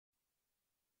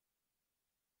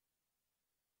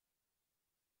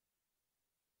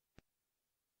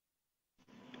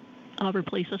Auburn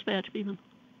Police Dispatch, even.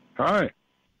 Hi.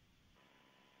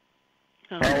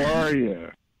 How are you?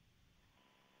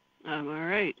 I'm all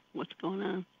right. What's going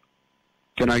on?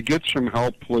 Can I get some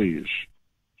help, please?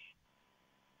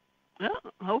 Well,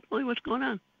 hopefully. What's going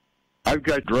on? I've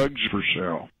got drugs for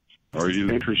sale. Are you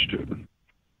interested?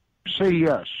 Say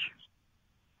yes.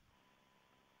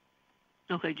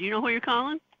 Okay. Do you know who you're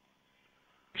calling?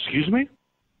 Excuse me?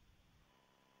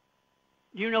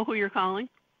 Do you know who you're calling?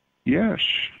 Yes.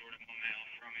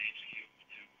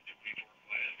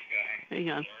 Hang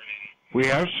on. We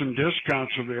have some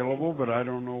discounts available, but I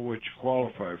don't know what you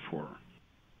qualify for.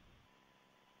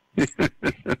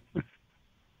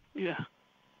 Yeah.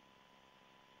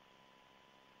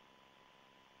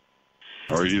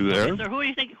 Are you there? Okay, sir, who do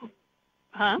you think?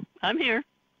 Huh? I'm here.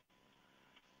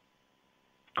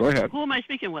 Go ahead. Who am I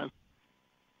speaking with?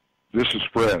 This is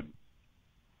Fred.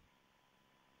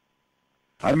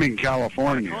 I'm in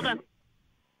California. Hold on.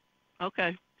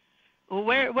 Okay. Well,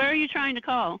 where are you trying to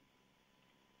call?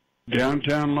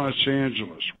 Downtown Los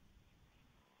Angeles.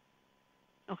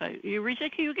 Okay. You reach the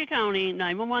Cayuga County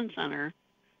 911 Center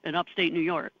in upstate New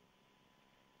York.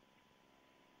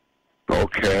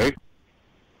 Okay.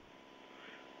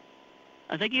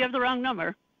 I think you have the wrong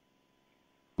number.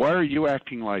 Why are you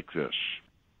acting like this?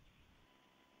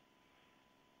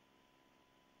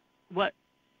 What?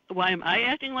 Why am I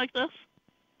acting like this?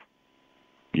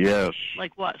 Yes.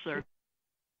 Like what, sir?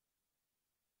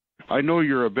 I know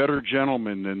you're a better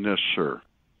gentleman than this, sir.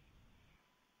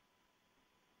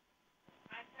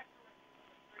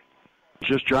 Is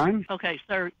this John? Okay,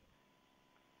 sir.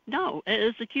 No, it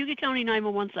is the Cayuga County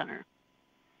 911 Center.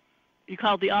 You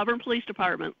called the Auburn Police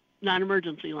Department,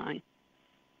 non-emergency line.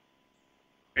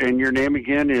 And your name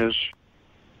again is?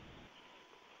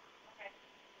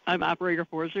 I'm operator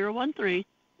 4013.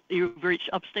 You've reached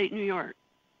upstate New York.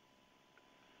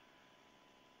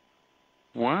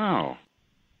 Wow.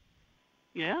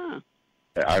 Yeah.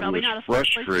 I Probably was not a smart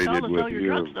place to frustrated call to with sell your you.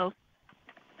 drugs, though.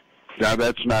 Now,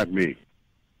 that's not me.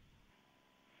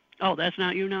 Oh, that's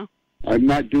not you now? I'm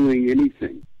not doing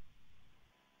anything.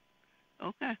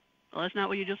 Okay. Well, that's not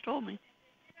what you just told me.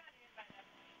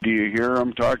 Do you hear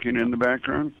them talking in the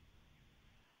background?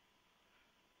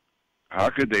 How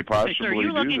could they possibly sir, are you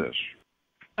do looking, this?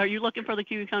 Are you looking for the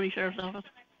Cayuga County Sheriff's Office?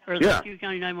 Or the Yeah. Cayuga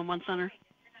County 911 Center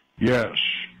Yes.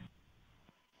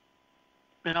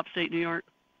 in upstate New York?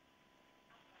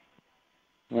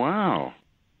 Wow.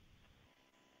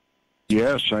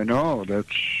 Yes, I know. That's...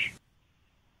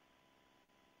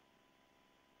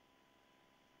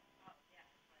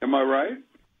 Am I right?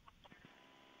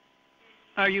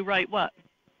 Are you right what?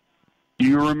 Do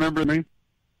you remember me?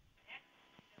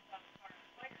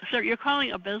 Sir, you're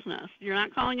calling a business. You're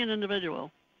not calling an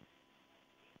individual.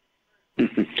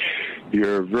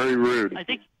 You're very rude. I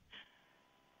think...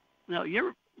 No,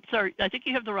 you're... Sir, I think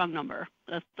you have the wrong number.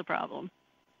 That's the problem.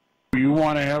 You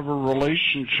want to have a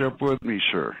relationship with me,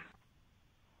 sir?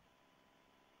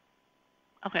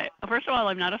 Okay. First of all,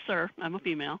 I'm not a sir. I'm a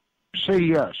female. Say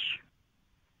yes.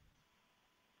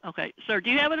 Okay. Sir,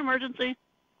 do you have an emergency?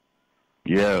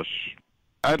 Yes.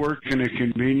 I work in a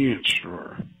convenience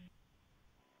store.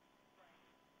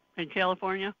 In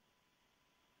California?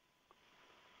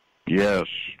 Yes.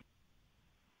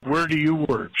 Where do you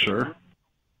work, sir?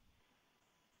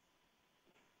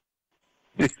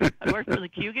 I work for the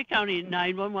Cayuga County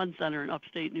 911 Center in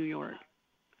upstate New York.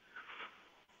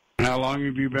 How long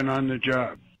have you been on the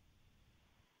job?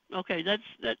 Okay,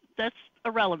 that's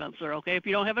irrelevant, sir. Okay, if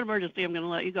you don't have an emergency, I'm going to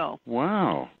let you go.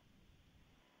 Wow.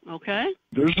 Okay.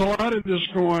 There's a lot of this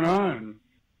going on.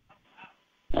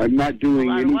 I'm not doing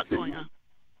A lot anything. of what's going on?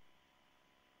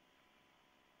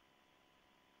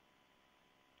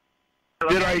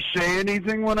 Did I say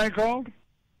anything when I called?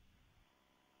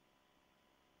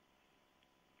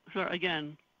 Sir,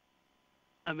 again,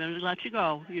 I'm going to let you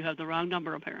go. You have the wrong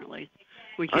number, apparently.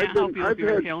 We can't help you if you're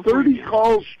in I've had California. 30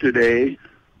 calls today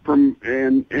from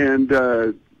and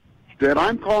that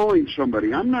I'm calling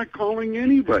somebody. I'm not calling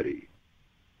anybody.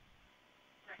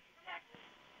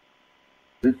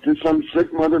 It's just some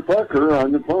sick motherfucker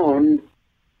on the phone.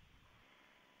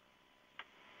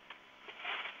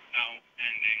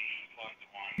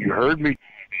 You heard me.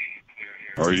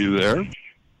 Are you there?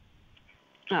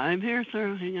 I'm here,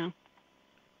 sir. Hang on.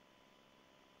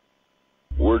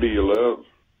 Where do you live?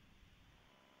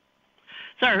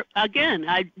 Sir, again,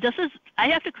 I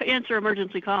have to answer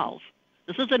emergency calls.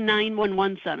 This is a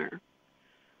 911 center.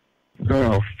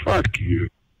 Oh, fuck you.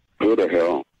 Go to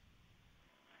hell.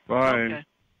 Bye. Okay.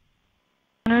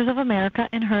 Owners of America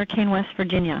in Hurricane, West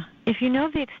Virginia. If you know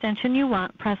the extension you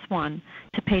want, press 1.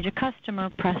 To page a customer,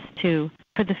 press 2.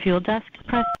 For the fuel desk,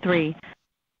 press 3.